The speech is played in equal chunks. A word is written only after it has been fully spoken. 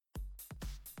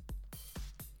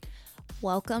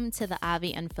Welcome to the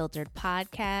Avi Unfiltered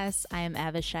podcast. I am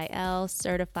Avishai L,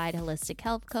 certified holistic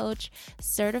health coach,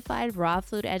 certified raw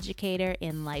food educator,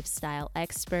 and lifestyle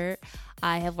expert.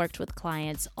 I have worked with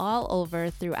clients all over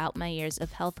throughout my years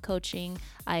of health coaching.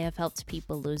 I have helped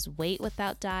people lose weight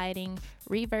without dieting,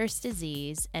 reverse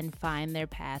disease, and find their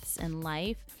paths in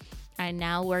life. I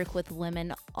now work with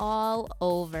women all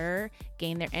over,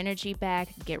 gain their energy back,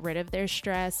 get rid of their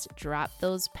stress, drop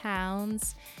those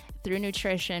pounds through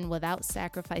nutrition without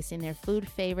sacrificing their food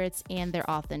favorites and their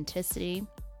authenticity.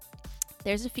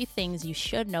 There's a few things you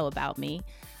should know about me.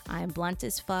 I am blunt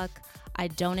as fuck. I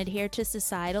don't adhere to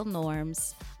societal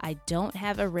norms. I don't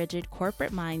have a rigid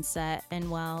corporate mindset. And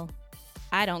well,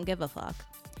 I don't give a fuck.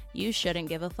 You shouldn't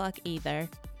give a fuck either.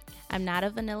 I'm not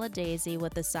a vanilla daisy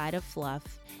with a side of fluff.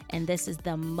 And this is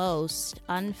the most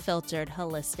unfiltered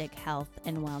holistic health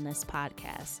and wellness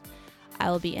podcast. I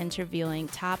will be interviewing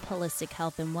top holistic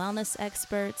health and wellness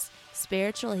experts,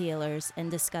 spiritual healers,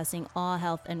 and discussing all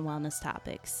health and wellness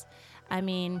topics. I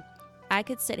mean, I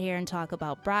could sit here and talk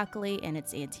about broccoli and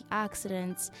its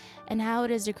antioxidants and how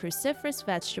it is a cruciferous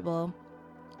vegetable,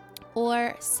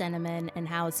 or cinnamon and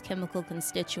how its chemical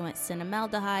constituent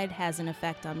cinnamaldehyde has an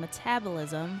effect on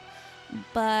metabolism,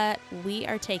 but we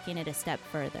are taking it a step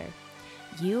further.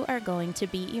 You are going to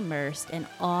be immersed in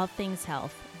all things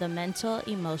health, the mental,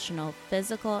 emotional,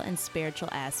 physical, and spiritual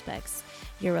aspects,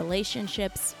 your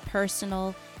relationships,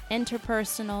 personal,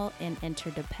 interpersonal, and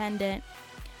interdependent.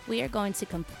 We are going to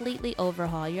completely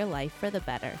overhaul your life for the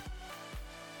better.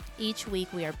 Each week,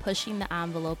 we are pushing the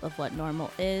envelope of what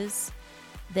normal is.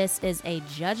 This is a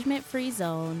judgment-free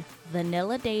zone.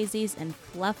 Vanilla daisies and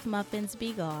fluff muffins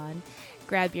be gone.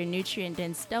 Grab your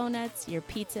nutrient-dense donuts, your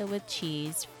pizza with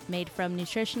cheese made from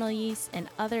nutritional yeast and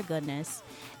other goodness,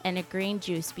 and a green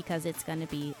juice because it's going to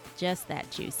be just that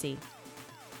juicy.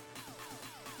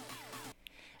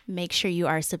 Make sure you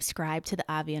are subscribed to the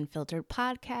Avi Unfiltered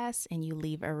podcast and you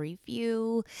leave a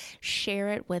review. Share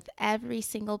it with every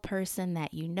single person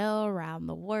that you know around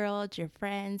the world, your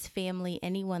friends, family,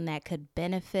 anyone that could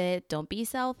benefit. Don't be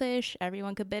selfish.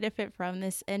 Everyone could benefit from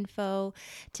this info.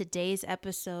 Today's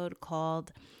episode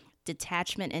called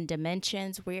Detachment and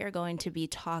Dimensions. We are going to be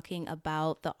talking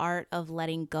about the art of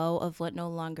letting go of what no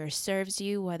longer serves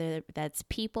you, whether that's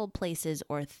people, places,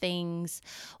 or things,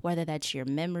 whether that's your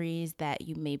memories that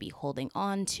you may be holding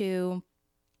on to.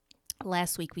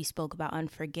 Last week we spoke about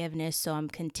unforgiveness, so I'm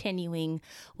continuing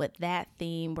with that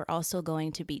theme. We're also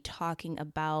going to be talking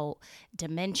about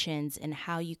dimensions and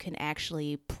how you can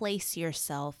actually place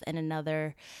yourself in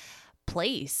another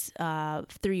place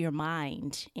through your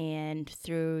mind and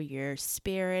through your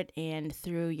spirit and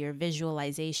through your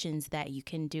visualizations that you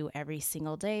can do every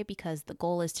single day, because the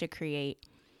goal is to create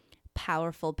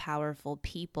powerful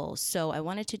people. So I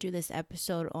wanted to do this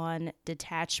episode on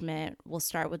detachment. We'll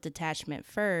start with detachment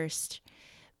first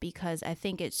because I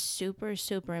think it's super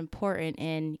important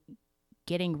in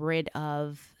getting rid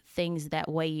of things that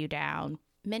weigh you down.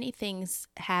 Many things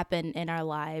happen in our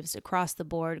lives across the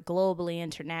board, globally,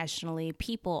 internationally.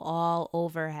 People all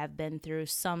over have been through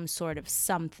some sort of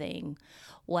something,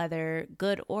 whether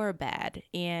good or bad.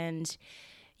 And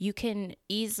you can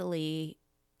easily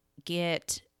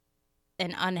get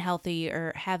an unhealthy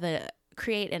or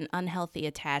create an unhealthy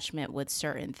attachment with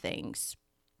certain things.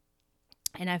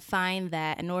 And I find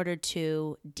that in order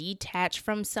to detach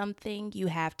from something, you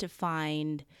have to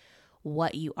find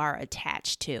what you are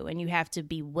attached to, and you have to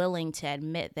be willing to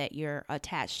admit that you're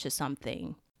attached to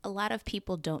something. A lot of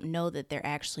people don't know that they're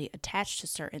actually attached to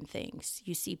certain things.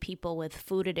 You see people with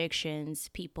food addictions,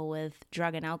 people with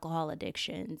drug and alcohol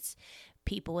addictions,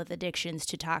 people with addictions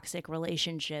to toxic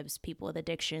relationships, people with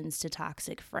addictions to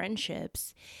toxic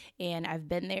friendships. And I've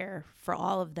been there for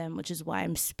all of them, which is why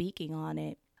I'm speaking on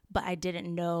it. But I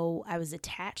didn't know I was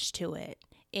attached to it.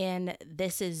 And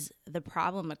this is the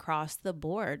problem across the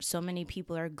board. So many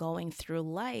people are going through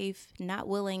life not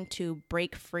willing to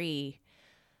break free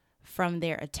from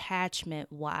their attachment.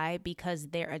 Why? Because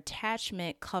their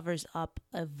attachment covers up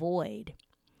a void.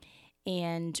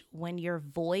 And when you're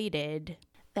voided,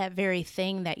 that very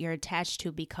thing that you're attached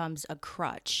to becomes a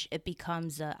crutch. It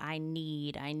becomes a I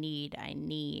need.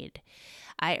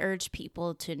 I urge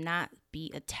people to not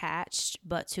be attached,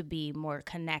 but to be more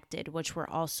connected, which we're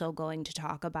also going to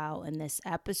talk about in this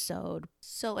episode.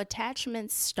 So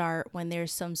attachments start when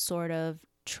there's some sort of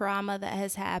trauma that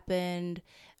has happened,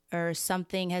 or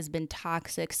something has been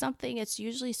toxic, it's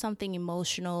usually something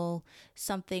emotional,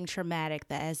 something traumatic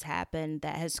that has happened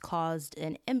that has caused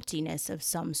an emptiness of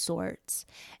some sorts,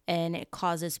 and it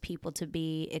causes people to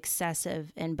be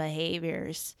excessive in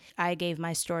behaviors. I gave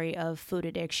my story of food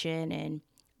addiction and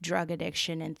drug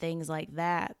addiction and things like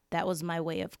that. That was my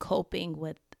way of coping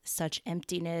with such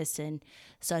emptiness and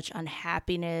such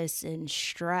unhappiness and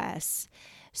stress.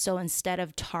 So instead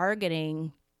of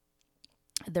targeting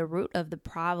the root of the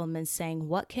problem and saying,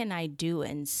 what can I do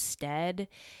instead?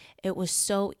 It was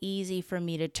so easy for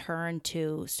me to turn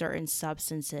to certain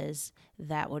substances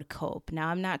that would cope. Now,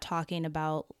 I'm not talking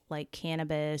about like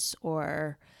cannabis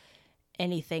or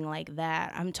anything like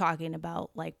that. I'm talking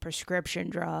about like prescription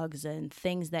drugs and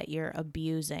things that you're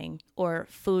abusing, or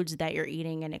foods that you're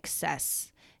eating in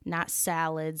excess, not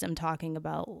salads. I'm talking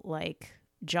about like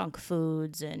junk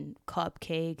foods and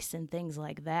cupcakes and things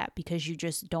like that, because you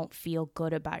just don't feel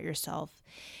good about yourself.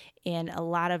 And a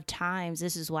lot of times,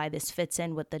 this is why this fits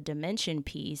in with the dimension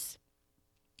piece.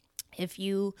 If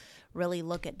you really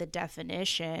look at the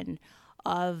definition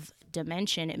of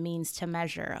dimension, it means to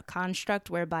measure, a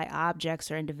construct whereby objects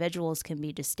or individuals can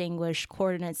be distinguished,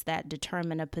 coordinates that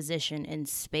determine a position in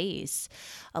space.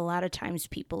 A lot of times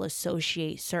people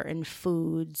associate certain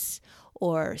foods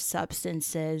or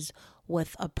substances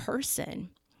with a person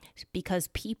because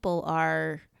people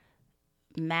are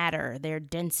matter, their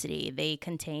density, they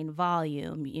contain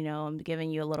volume. I'm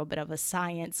giving you a little bit of a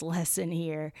science lesson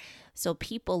here. So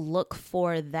people look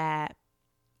for that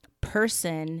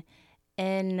person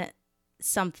in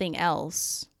something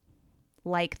else,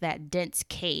 like that dense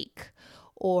cake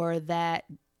or that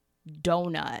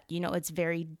donut. It's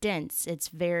very dense. It's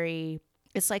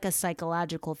like a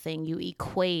psychological thing. You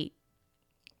equate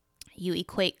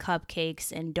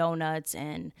cupcakes and donuts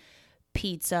and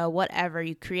pizza, whatever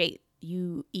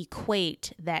you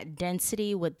equate that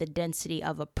density with the density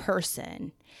of a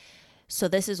person. So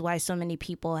this is why so many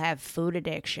people have food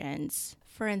addictions.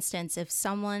 For instance, if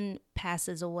someone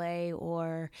passes away,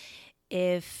 or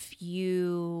if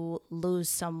you lose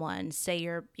someone, say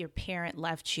your parent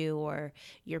left you, or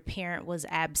your parent was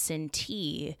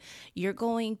absentee, you're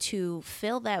going to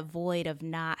fill that void of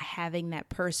not having that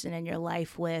person in your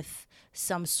life with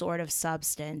some sort of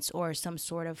substance or some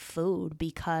sort of food,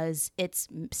 because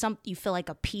you feel like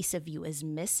a piece of you is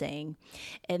missing.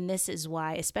 And this is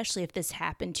why, especially if this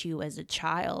happened to you as a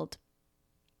child,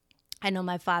 I know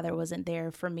my father wasn't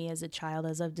there for me as a child,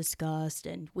 as I've discussed,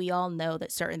 and we all know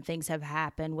that certain things have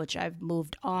happened, which I've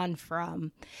moved on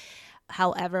from.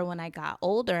 However, when I got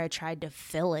older, I tried to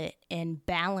fill it and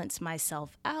balance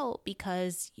myself out,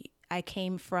 because I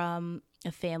came from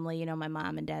a family, my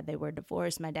mom and dad, they were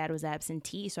divorced. My dad was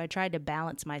absentee, so I tried to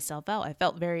balance myself out. I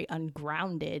felt very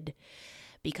ungrounded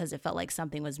because it felt like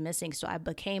something was missing, so I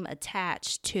became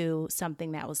attached to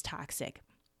something that was toxic.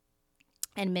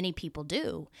 And many people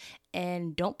do.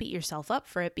 And don't beat yourself up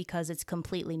for it, because it's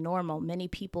completely normal. Many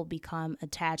people become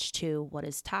attached to what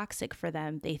is toxic for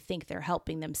them. They think they're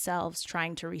helping themselves,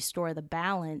 trying to restore the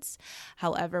balance.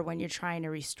 However, when you're trying to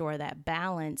restore that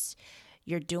balance,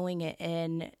 you're doing it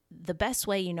in the best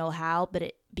way you know how, but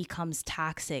it becomes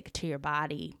toxic to your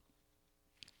body.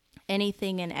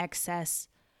 Anything in excess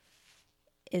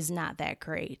is not that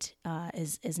great,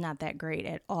 is not that great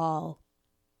at all.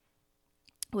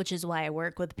 Which is why I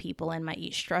work with people in my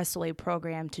Eat Stress Away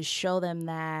program, to show them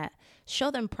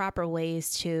proper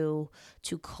ways to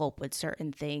cope with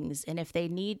certain things. And if they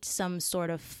need some sort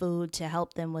of food to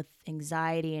help them with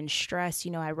anxiety and stress,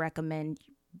 I recommend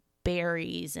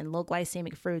berries and low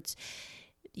glycemic fruits.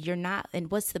 And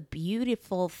what's the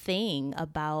beautiful thing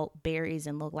about berries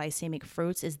and low glycemic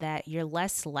fruits is that you're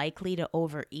less likely to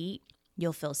overeat.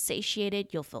 You'll feel satiated,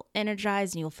 you'll feel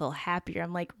energized, and you'll feel happier.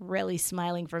 I'm like really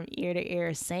smiling from ear to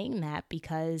ear saying that,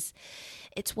 because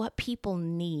it's what people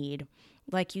need.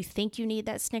 Like, you think you need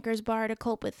that Snickers bar to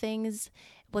cope with things.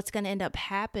 What's going to end up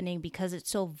happening, because it's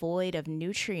so void of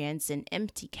nutrients and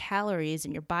empty calories,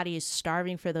 and your body is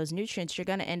starving for those nutrients, you're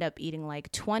going to end up eating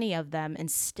like 20 of them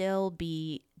and still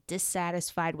be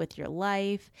dissatisfied with your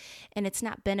life. And it's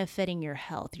not benefiting your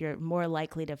health. You're more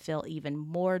likely to feel even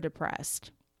more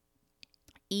depressed.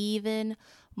 Even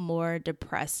more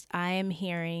depressed. I am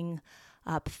hearing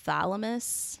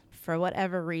hypothalamus for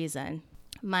whatever reason.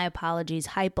 My apologies.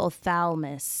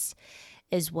 Hypothalamus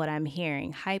is what I'm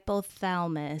hearing.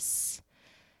 Hypothalamus.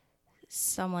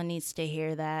 Someone needs to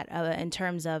hear that. In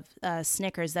terms of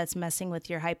Snickers, that's messing with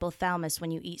your hypothalamus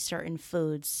when you eat certain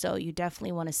foods. So you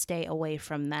definitely want to stay away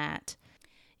from that.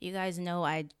 You guys know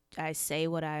I say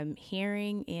what I'm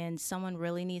hearing, and someone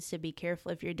really needs to be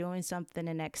careful. If you're doing something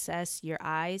in excess, your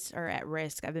eyes are at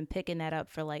risk. I've been picking that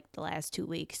up for like the last 2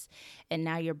 weeks, and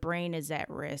now your brain is at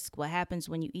risk. What happens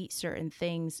when you eat certain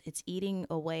things? It's eating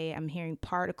away. I'm hearing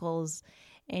particles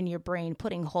in your brain,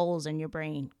 putting holes in your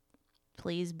brain.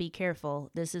 Please be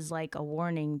careful. This is like a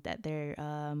warning that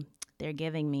they're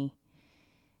giving me.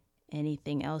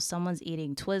 Anything else? Someone's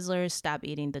eating Twizzlers. Stop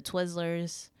eating the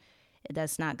Twizzlers.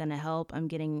 That's not going to help. I'm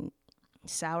getting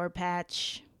Sour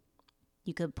Patch.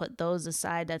 You could put those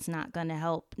aside. That's not going to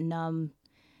help numb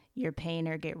your pain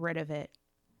or get rid of it.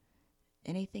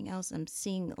 Anything else? I'm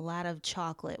seeing a lot of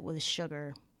chocolate with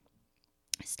sugar.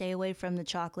 Stay away from the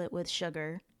chocolate with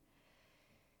sugar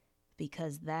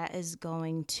because that is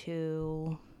going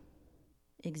to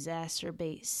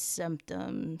exacerbate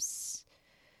symptoms.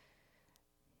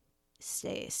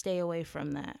 Stay away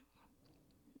from that.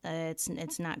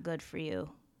 It's not good for you.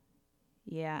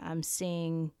 Yeah, I'm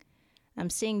seeing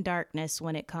darkness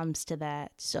when it comes to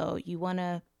that. So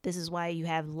this is why you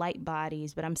have light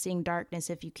bodies, but I'm seeing darkness.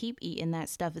 If you keep eating that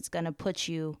stuff, it's going to put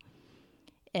you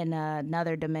in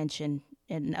another dimension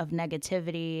of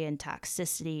negativity and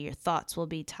toxicity. Your thoughts will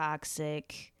be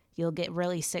toxic. You'll get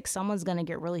really sick. Someone's going to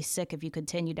get really sick if you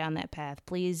continue down that path.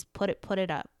 Please put it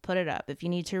up. If you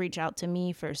need to reach out to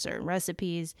me for certain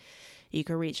recipes, you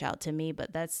can reach out to me,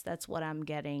 but that's what I'm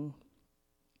getting.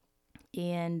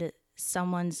 And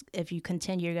if you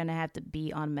continue, you're going to have to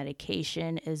be on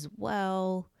medication as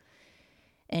well,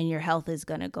 and your health is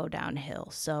going to go downhill.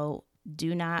 So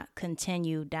do not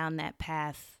continue down that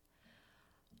path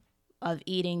of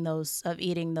eating those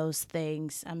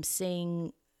things. I'm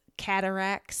seeing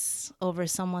cataracts over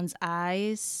someone's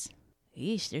eyes.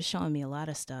 Yeesh, they're showing me a lot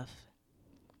of stuff.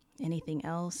 Anything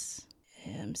else?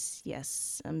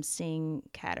 Yes, I'm seeing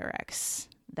cataracts.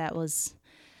 That was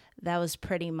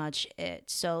pretty much it.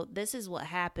 So this is what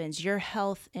happens. Your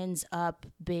health ends up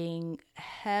being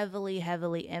heavily,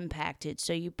 heavily impacted.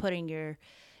 So you putting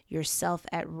yourself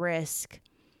at risk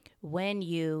when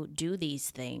you do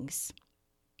these things.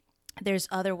 There's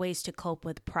other ways to cope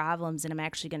with problems, and I'm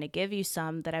actually going to give you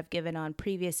some that I've given on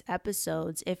previous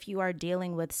episodes. If you are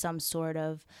dealing with some sort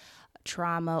of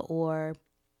trauma or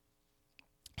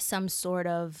some sort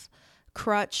of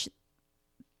crutch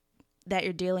that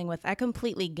you're dealing with, I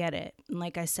completely get it. And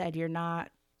like I said, you're not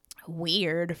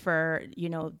weird for,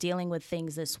 dealing with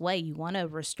things this way. You want to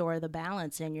restore the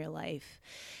balance in your life.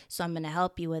 So I'm going to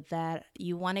help you with that.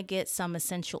 You want to get some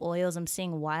essential oils. I'm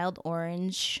seeing wild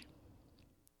orange.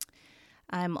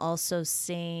 I'm also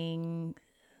seeing,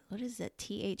 what is it?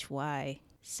 THY.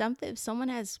 If someone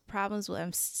has problems with,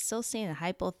 I'm still seeing a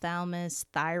hypothalamus,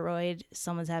 thyroid.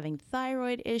 Someone's having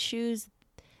thyroid issues.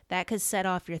 That could set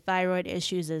off your thyroid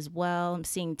issues as well. I'm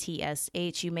seeing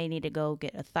TSH. You may need to go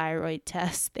get a thyroid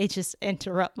test. They just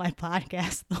interrupt my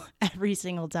podcast every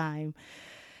single time.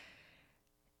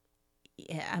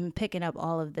 Yeah, I'm picking up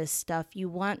all of this stuff. You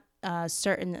want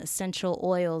certain essential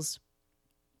oils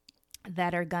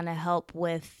that are going to help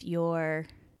with your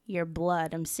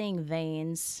blood. I'm seeing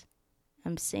veins.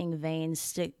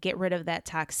 To get rid of that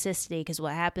toxicity, because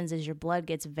what happens is your blood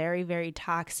gets very, very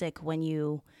toxic when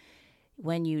you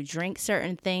drink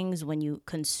certain things, when you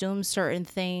consume certain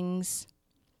things.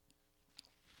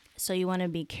 So you want to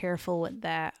be careful with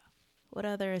that. What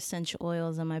other essential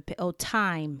oils am I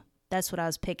thyme. That's what I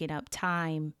was picking up.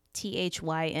 Thyme.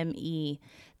 THYME.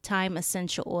 Thyme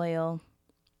essential oil.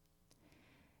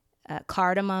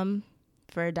 Cardamom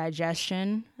for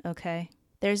digestion. Okay.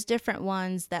 There's different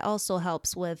ones that also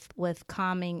helps with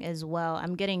calming as well.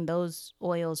 I'm getting those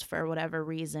oils for whatever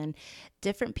reason.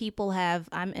 Different people I'm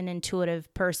an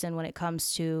intuitive person when it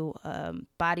comes to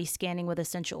body scanning with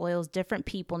essential oils. Different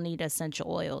people need essential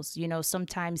oils.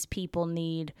 Sometimes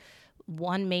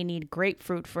one may need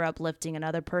grapefruit for uplifting.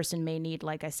 Another person may need,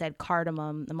 like I said,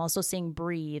 cardamom. I'm also seeing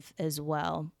breathe as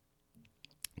well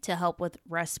to help with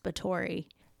respiratory.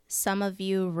 Some of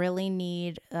you really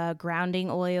need grounding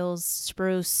oils: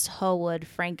 spruce, hoewood,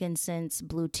 frankincense,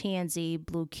 blue tansy,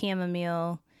 blue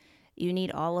chamomile. You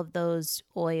need all of those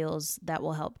oils that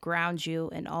will help ground you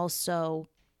and also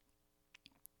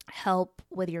help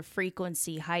with your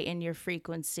frequency, heighten your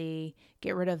frequency,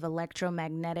 get rid of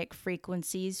electromagnetic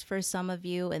frequencies for some of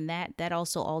you. And that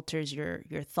also alters your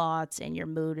thoughts and your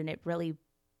mood, and it really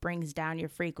brings down your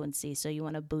frequency. So you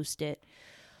want to boost it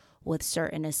with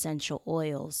certain essential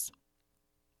oils.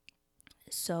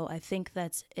 So I think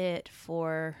that's it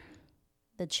for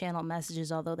the channel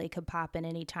messages, although they could pop in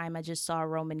any time. I just saw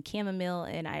Roman chamomile,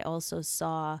 and I also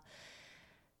saw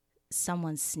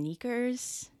someone's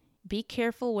sneakers. Be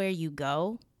careful where you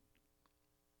go.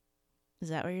 Is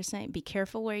that what you're saying? Be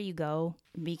careful where you go.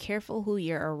 Be careful who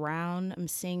you're around. I'm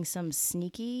seeing some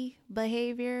sneaky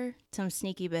behavior.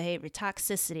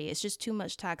 Toxicity. It's just too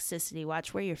much toxicity.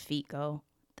 Watch where your feet go.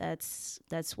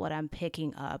 That's what I'm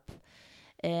picking up.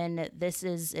 And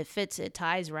it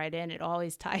ties right in. It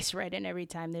always ties right in every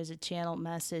time there's a channel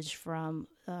message from,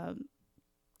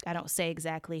 I don't say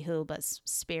exactly who, but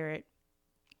spirit.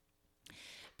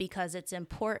 because it's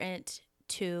important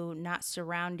to not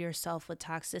surround yourself with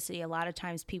toxicity. A lot of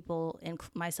times people,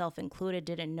 myself included,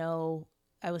 didn't know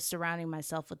I was surrounding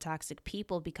myself with toxic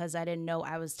people because I didn't know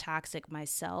I was toxic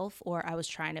myself, or I was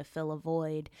trying to fill a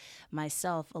void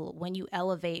myself. When you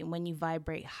elevate and when you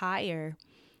vibrate higher,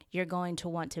 you're going to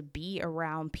want to be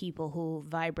around people who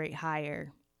vibrate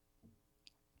higher.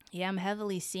 Yeah, I'm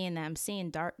heavily seeing that. I'm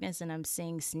seeing darkness and I'm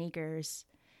seeing sneakers.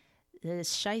 There's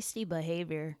shisty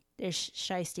behavior.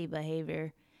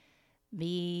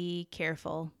 Be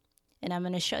careful. And I'm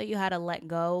going to show you how to let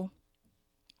go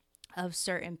of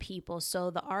certain people. So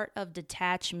the art of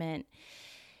detachment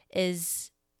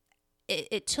is,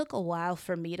 it took a while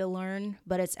for me to learn,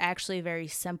 but it's actually very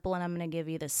simple. And I'm going to give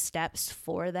you the steps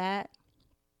for that.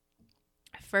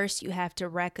 First, you have to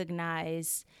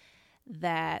recognize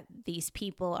that these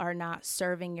people are not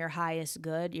serving your highest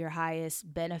good, your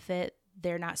highest benefit.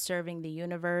 They're not serving the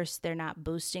universe. They're not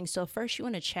boosting. So first you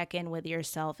want to check in with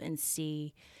yourself and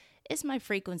see, is my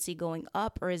frequency going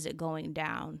up or is it going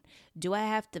down? Do I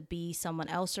have to be someone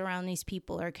else around these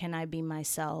people, or can I be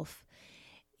myself?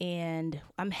 And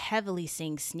I'm heavily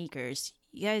seeing sneakers.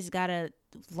 You guys got to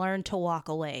learn to walk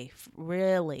away.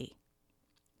 Really.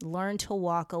 Learn to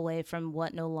walk away from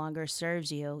what no longer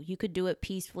serves you. You could do it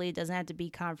peacefully. It doesn't have to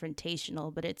be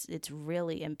confrontational, but it's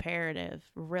really imperative.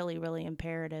 Really, really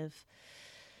imperative.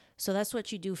 So that's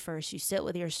what you do first. You sit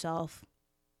with yourself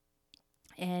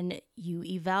and you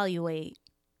evaluate.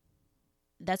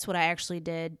 That's what I actually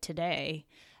did today.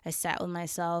 I sat with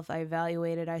myself. I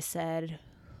evaluated. I said,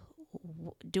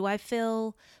 do I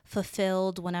feel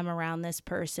fulfilled when I'm around this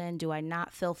person? Do I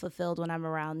not feel fulfilled when I'm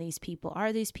around these people?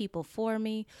 Are these people for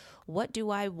me? What do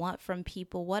I want from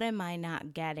people? What am I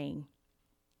not getting?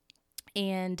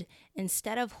 And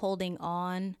instead of holding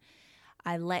on,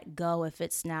 I let go if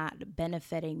it's not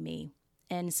benefiting me.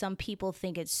 And some people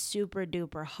think it's super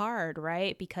duper hard,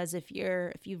 right? Because if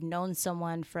you've known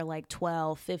someone for like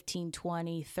 12, 15,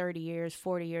 20, 30 years,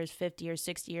 40 years, 50 years,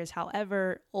 60 years,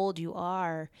 however old you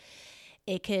are,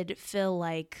 it could feel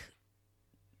like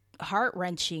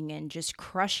heart-wrenching and just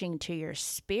crushing to your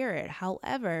spirit.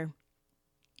 However,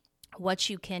 what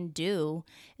you can do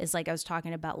is, like I was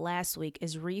talking about last week,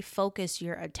 is refocus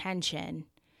your attention.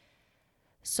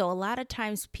 So a lot of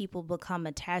times people become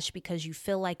attached because you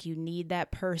feel like you need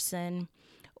that person,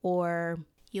 or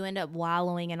you end up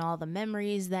wallowing in all the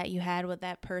memories that you had with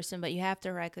that person. But you have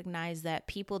to recognize that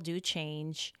people do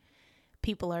change.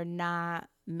 People are not,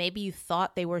 maybe you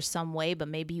thought they were some way, but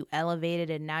maybe you elevated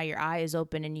and now your eye is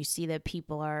open and you see that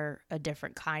people are a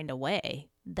different kind of way.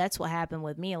 That's what happened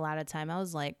with me a lot of time. I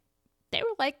was like, they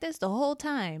were like this the whole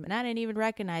time and I didn't even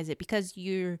recognize it. Because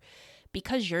you're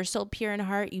so pure in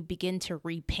heart, you begin to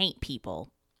repaint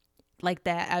people like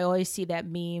that. I always see that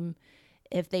meme.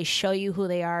 If they show you who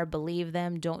they are, believe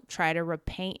them. Don't try to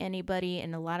repaint anybody.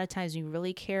 And a lot of times when you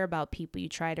really care about people, you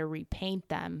try to repaint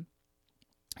them.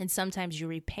 And sometimes you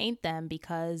repaint them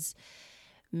because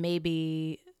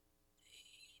maybe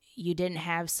you didn't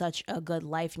have such a good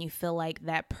life and you feel like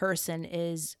that person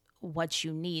is what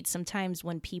you need. Sometimes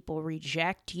when people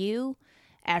reject you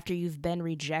after you've been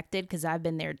rejected, because I've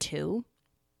been there too,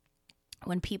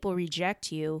 when people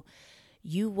reject you,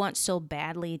 you want so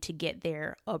badly to get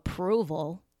their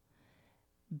approval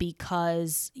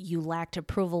because you lacked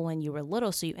approval when you were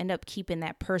little. So you end up keeping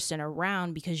that person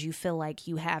around because you feel like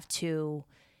you have to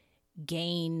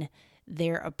gain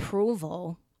their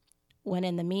approval, when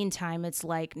in the meantime, it's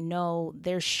like, no,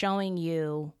 they're showing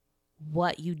you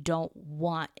what you don't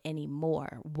want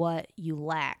anymore, what you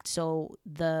lacked. So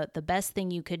the best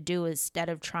thing you could do, instead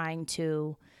of trying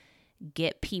to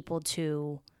get people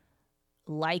to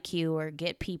like you or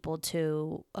get people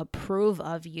to approve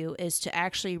of you, is to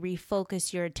actually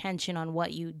refocus your attention on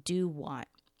what you do want.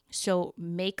 So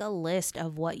make a list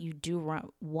of what you do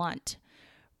want.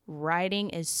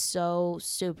 Writing is so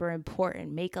super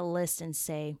important. Make a list and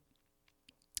say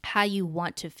how you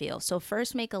want to feel. So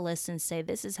first make a list and say,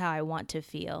 this is how I want to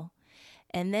feel.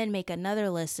 And then make another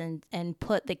list and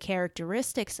put the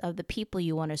characteristics of the people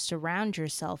you want to surround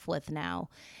yourself with now.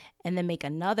 And then make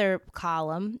another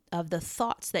column of the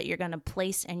thoughts that you're going to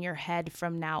place in your head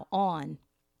from now on.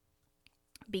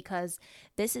 Because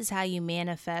this is how you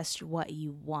manifest what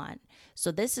you want.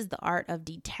 So this is the art of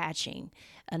detaching.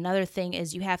 Another thing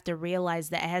is you have to realize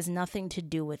that it has nothing to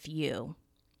do with you.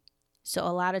 So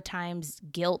a lot of times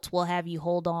guilt will have you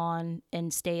hold on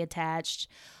and stay attached.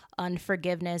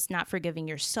 Unforgiveness, not forgiving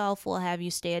yourself, will have you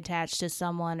stay attached to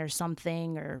someone or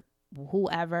something or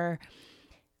whoever.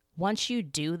 Once you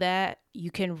do that, you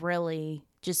can really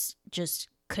just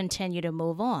continue to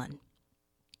move on.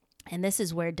 And this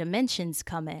is where dimensions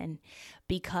come in,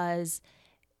 because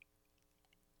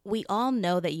we all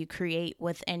know that you create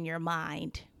within your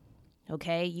mind.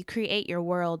 Okay, you create your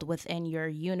world within your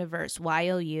universe,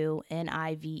 YOUNIVERSE.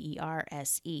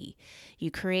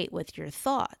 You create with your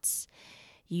thoughts.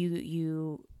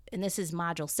 And this is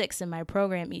module 6 in my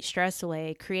program, Eat Stress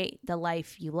Away, create the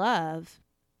life you love.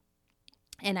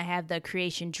 And I have the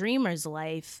Creation Dreamers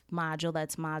Life module,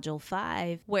 that's module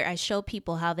 5, where I show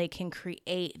people how they can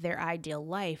create their ideal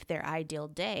life, their ideal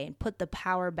day, and put the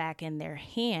power back in their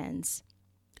hands.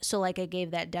 So like I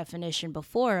gave that definition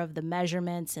before of the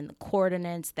measurements and the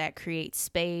coordinates that create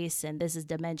space, and this is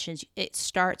dimensions. It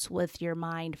starts with your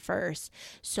mind first.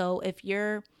 So if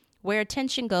you're where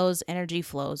attention goes, energy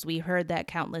flows. We heard that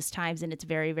countless times, and it's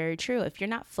very, very true. If you're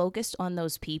not focused on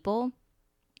those people,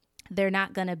 they're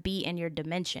not going to be in your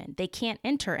dimension. They can't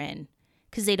enter in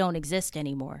because they don't exist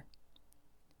anymore.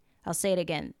 I'll say it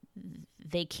again.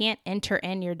 They can't enter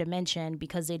in your dimension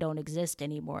because they don't exist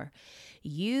anymore.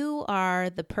 You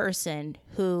are the person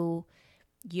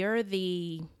you're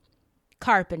the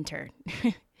carpenter.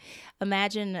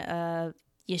 Imagine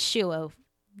Yeshua.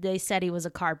 They said he was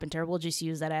a carpenter. We'll just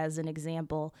use that as an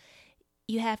example.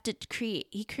 You have to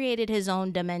he created his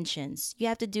own dimensions. You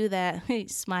have to do that.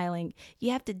 He's smiling.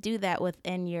 You have to do that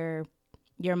within your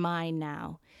mind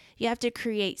now. You have to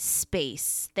create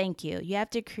space. Thank you. You have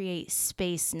to create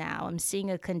space now. I'm seeing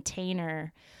a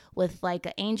container with like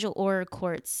an angel aura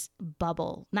quartz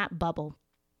bubble. Not bubble.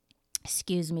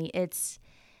 Excuse me.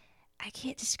 I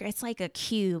can't describe. It's like a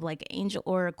cube, like an angel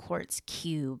aura quartz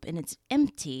cube, and it's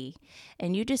empty.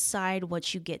 And you decide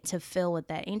what you get to fill with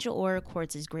that. Angel aura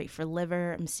quartz is great for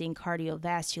liver. I'm seeing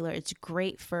cardiovascular. It's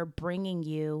great for bringing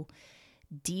you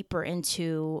deeper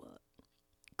into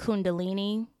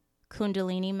Kundalini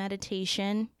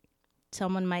meditation.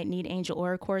 Someone might need angel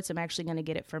aura quartz. I'm actually going to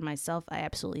get it for myself. I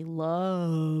absolutely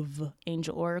love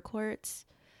angel aura quartz.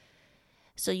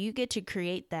 So you get to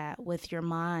create that with your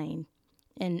mind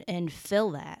and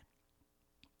fill that.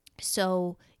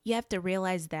 So you have to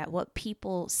realize that what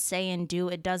people say and do,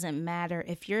 it doesn't matter.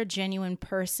 If you're a genuine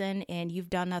person and you've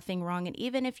done nothing wrong, and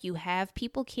even if you have,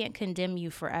 people can't condemn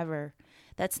you forever.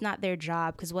 That's not their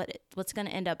job, because what's going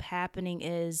to end up happening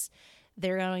is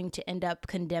they're going to end up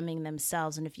condemning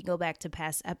themselves. And if you go back to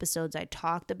past episodes, I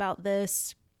talked about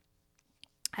this.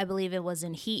 I believe it was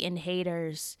in Heat and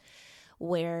Haters,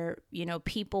 where,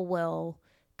 people will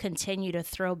continue to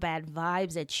throw bad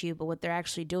vibes at you, but what they're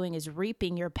actually doing is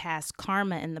reaping your past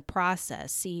karma in the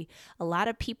process. See, a lot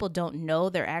of people don't know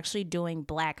they're actually doing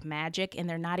black magic, and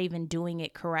they're not even doing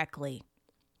it correctly.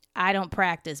 I don't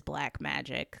practice black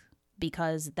magic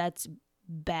because that's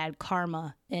bad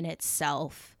karma in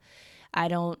itself. I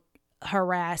don't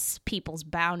harass people's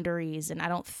boundaries, and I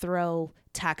don't throw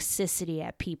toxicity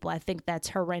at people. I think that's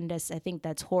horrendous. I think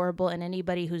that's horrible. And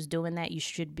anybody who's doing that, you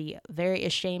should be very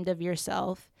ashamed of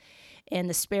yourself. And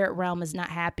the spirit realm is not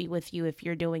happy with you if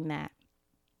you're doing that.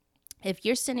 If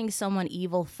you're sending someone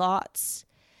evil thoughts,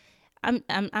 I'm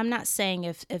not saying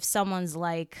if someone's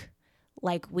like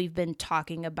we've been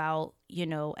talking about,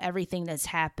 everything that's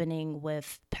happening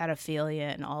with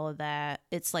pedophilia and all of that,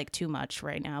 it's like too much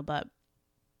right now, but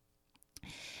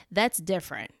that's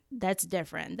different.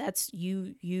 That's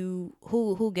you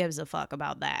who gives a fuck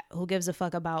about that? Who gives a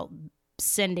fuck about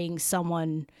sending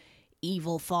someone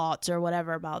evil thoughts or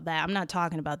whatever about that? I'm not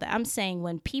talking about that. I'm saying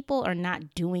when people are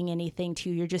not doing anything to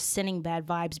you, you're just sending bad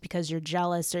vibes because you're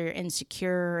jealous or you're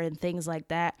insecure and things like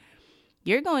that,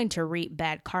 you're going to reap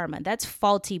bad karma. That's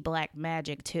faulty black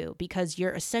magic too, because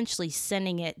you're essentially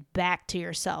sending it back to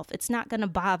yourself. It's not going to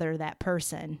bother that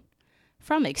person.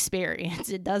 From experience,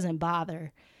 it doesn't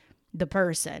bother the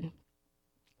person.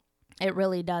 It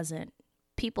really doesn't.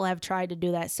 People have tried to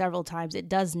do that several times. It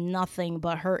does nothing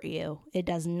but hurt you. It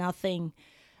does nothing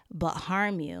but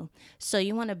harm you. So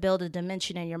you want to build a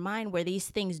dimension in your mind where these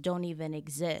things don't even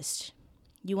exist.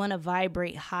 You want to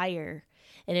vibrate higher.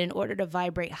 And in order to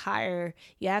vibrate higher,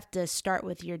 you have to start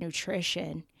with your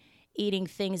nutrition. Eating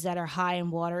things that are high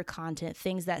in water content,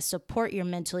 things that support your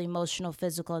mental, emotional,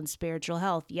 physical, and spiritual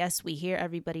health. Yes, we hear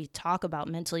everybody talk about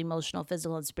mental, emotional,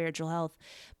 physical, and spiritual health,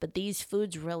 but these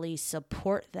foods really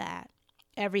support that.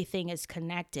 Everything is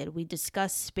connected. We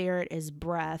discuss spirit as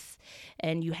breath,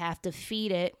 and you have to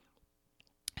feed it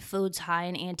foods high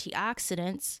in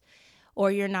antioxidants,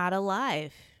 or you're not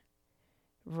alive,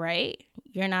 right?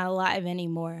 You're not alive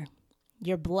anymore.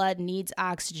 Your blood needs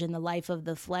oxygen. The life of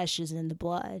the flesh is in the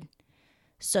blood.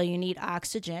 So you need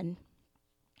oxygen.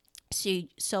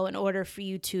 So in order for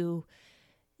you to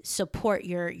support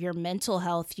your mental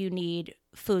health, you need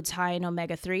foods high in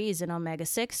omega-3s and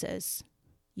omega-6s.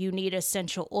 You need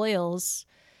essential oils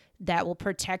that will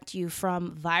protect you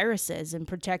from viruses and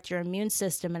protect your immune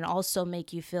system and also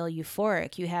make you feel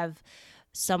euphoric. You have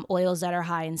some oils that are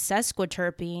high in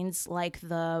sesquiterpenes, like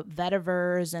the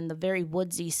vetivers and the very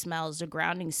woodsy smells, the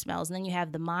grounding smells. And then you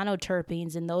have the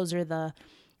monoterpenes, and those are the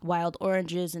wild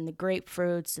oranges and the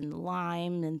grapefruits and the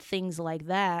lime and things like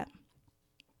that.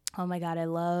 Oh my God, I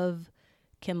love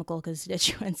chemical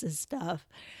constituents and stuff.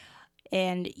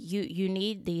 And you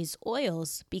need these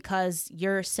oils because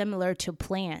you're similar to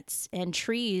plants, and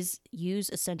trees use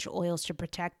essential oils to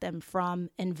protect them from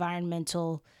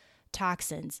environmental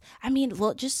toxins. I mean,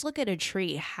 just look at a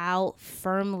tree, how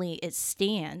firmly it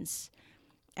stands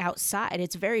outside.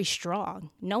 It's very strong.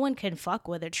 No one can fuck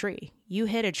with a tree. You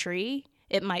hit a tree,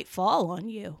 it might fall on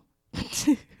you.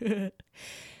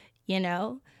 You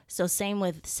know? So same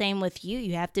with you.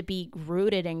 You have to be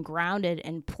rooted and grounded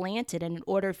and planted. And in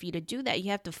order for you to do that,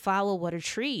 you have to follow what a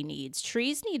tree needs.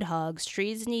 Trees need hugs.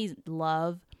 Trees need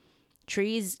love.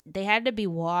 Trees, they had to be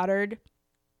watered.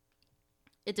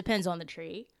 It depends on the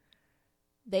tree.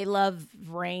 They love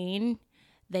rain.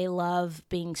 They love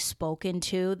being spoken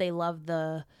to. They love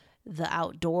the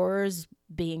outdoors,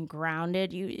 being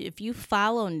grounded. If you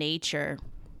follow nature,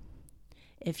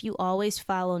 if you always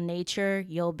follow nature,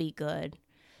 you'll be good.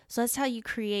 So that's how you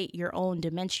create your own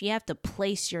dimension. You have to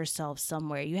place yourself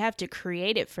somewhere. You have to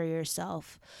create it for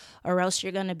yourself, or else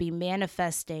you're going to be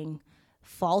manifesting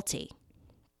faulty.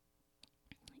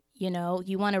 You know,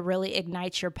 you want to really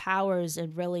ignite your powers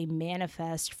and really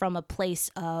manifest from a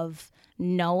place of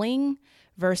knowing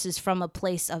versus from a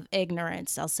place of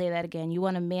ignorance. I'll say that again. You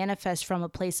want to manifest from a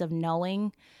place of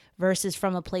knowing versus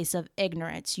from a place of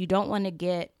ignorance. You don't want to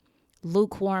get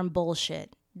lukewarm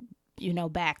bullshit,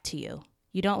 back to you.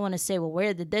 You don't want to say, well,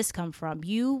 where did this come from?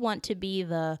 You want to be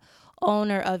the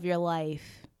owner of your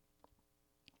life.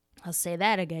 I'll say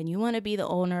that again. You want to be the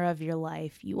owner of your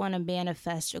life. You want to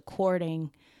manifest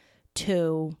according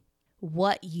to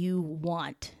what you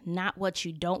want, not what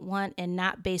you don't want, and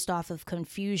not based off of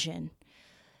confusion.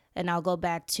 And I'll go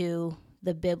back to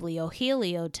the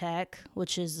Biblioheliotheque,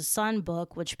 which is the Sun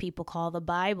book, which people call the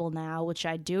Bible now, which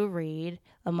I do read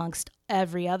amongst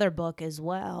every other book as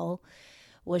well,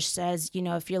 which says,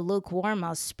 if you're lukewarm,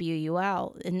 I'll spew you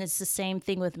out. And it's the same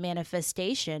thing with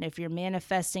manifestation. If you're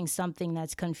manifesting something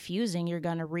that's confusing, you're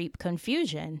going to reap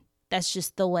confusion. That's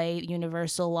just the way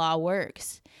universal law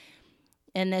works.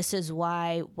 And this is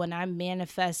why when I'm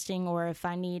manifesting, or if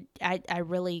I need, I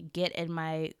really get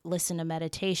in listen to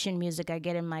meditation music, I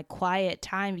get in my quiet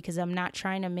time, because I'm not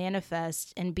trying to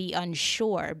manifest and be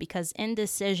unsure, because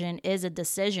indecision is a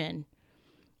decision.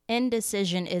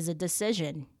 Indecision is a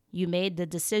decision. You made the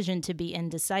decision to be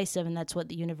indecisive, and that's what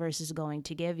the universe is going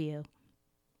to give you.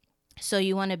 So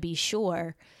you want to be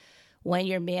sure when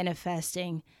you're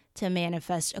manifesting to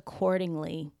manifest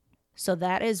accordingly. So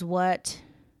that is what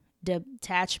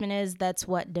detachment is. That's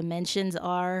what dimensions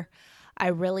are. I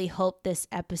really hope this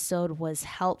episode was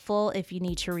helpful. If you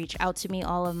need to reach out to me,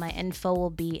 all of my info will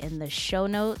be in the show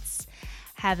notes.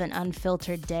 Have an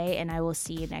unfiltered day, and I will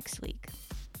see you next week.